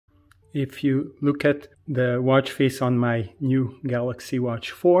If you look at the watch face on my new Galaxy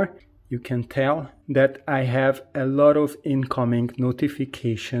Watch 4, you can tell that I have a lot of incoming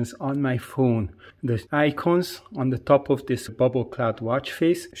notifications on my phone. The icons on the top of this bubble cloud watch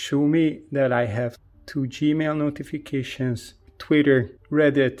face show me that I have 2 Gmail notifications, Twitter,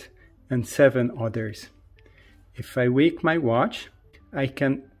 Reddit, and 7 others. If I wake my watch, I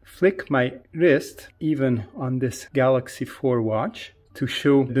can flick my wrist, even on this Galaxy 4 watch, to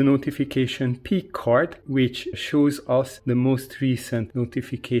show the notification peak card, which shows us the most recent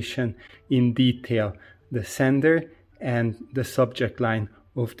notification in detail, the sender and the subject line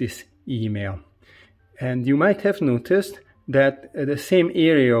of this email. And you might have noticed that the same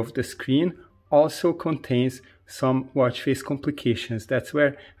area of the screen also contains some watch face complications. That's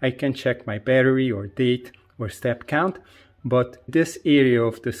where I can check my battery or date or step count, but this area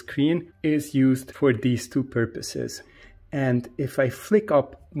of the screen is used for these 2 purposes. And if I flick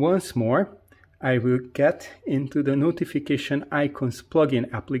up once more, I will get into the notification icons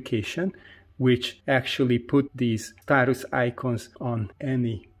plugin application, which actually put these status icons on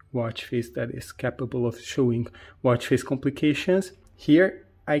any watch face that is capable of showing watch face complications. Here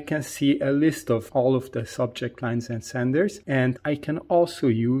I can see a list of all of the subject lines and senders, and I can also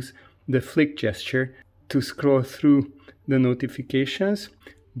use the flick gesture to scroll through the notifications,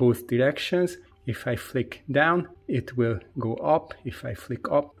 both directions. If I flick down, it will go up. If I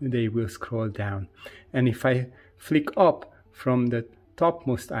flick up, they will scroll down. And if I flick up from the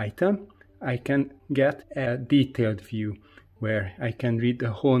topmost item, I can get a detailed view where I can read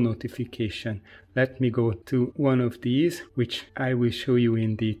the whole notification. Let me go to one of these, which I will show you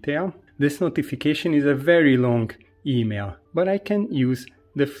in detail. This notification is a very long email, but I can use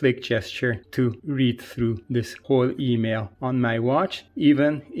the flick gesture to read through this whole email on my watch.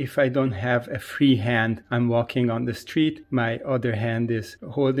 Even if I don't have a free hand, I'm walking on the street, my other hand is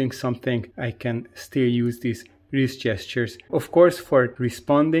holding something, I can still use these wrist gestures. Of course, for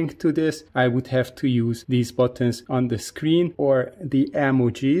responding to this, I would have to use these buttons on the screen or the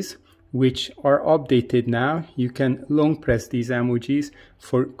emojis, which are updated now. You can long press these emojis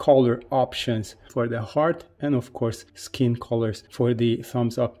for color options for the heart, and of course skin colors for the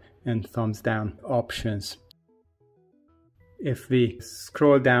thumbs up and thumbs down options. If we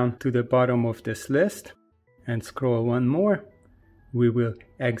scroll down to the bottom of this list and scroll one more, we will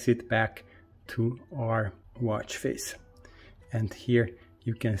exit back to our watch face. And here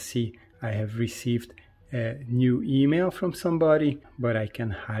you can see I have received a new email from somebody, but I can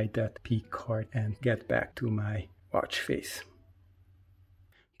hide that peak card and get back to my watch face.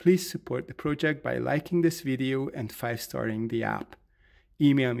 Please support the project by liking this video and 5-starring the app.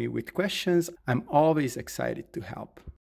 Email me with questions. I'm always excited to help.